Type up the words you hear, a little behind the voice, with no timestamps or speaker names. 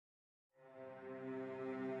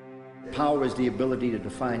power is the ability to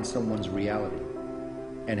define someone's reality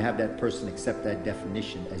and have that person accept that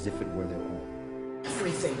definition as if it were their own.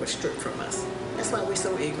 Everything was stripped from us. That's why we're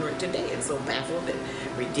so ignorant today and so baffled and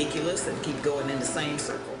ridiculous and keep going in the same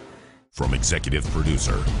circle. From executive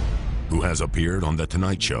producer, who has appeared on The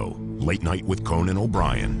Tonight Show, Late Night with Conan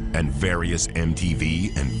O'Brien, and various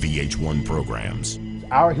MTV and VH1 programs.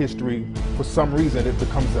 Our history, for some reason, it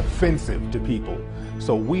becomes offensive to people.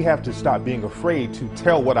 So we have to stop being afraid to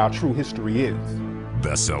tell what our true history is.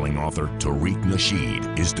 Best-selling author Tariq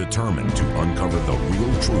Nasheed is determined to uncover the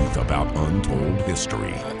real truth about untold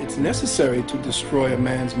history. It's necessary to destroy a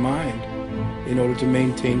man's mind in order to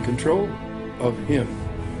maintain control of him.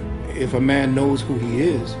 If a man knows who he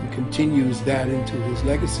is and continues that into his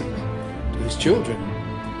legacy, to his children,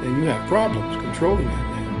 then you have problems controlling that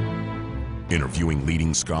man. Interviewing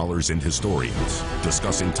leading scholars and historians,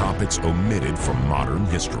 discussing topics omitted from modern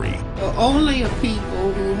history. Only a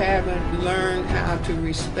people who haven't learned how to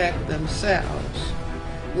respect themselves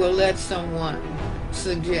will let someone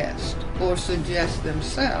suggest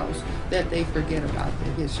themselves that they forget about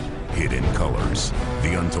their history. Hidden Colors,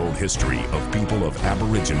 the untold history of people of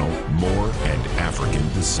Aboriginal, Moor, and African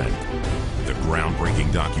descent. The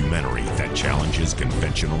groundbreaking documentary that challenges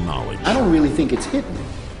conventional knowledge. I don't really think it's hidden.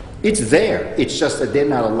 It's there. It's just that they're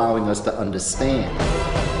not allowing us to understand.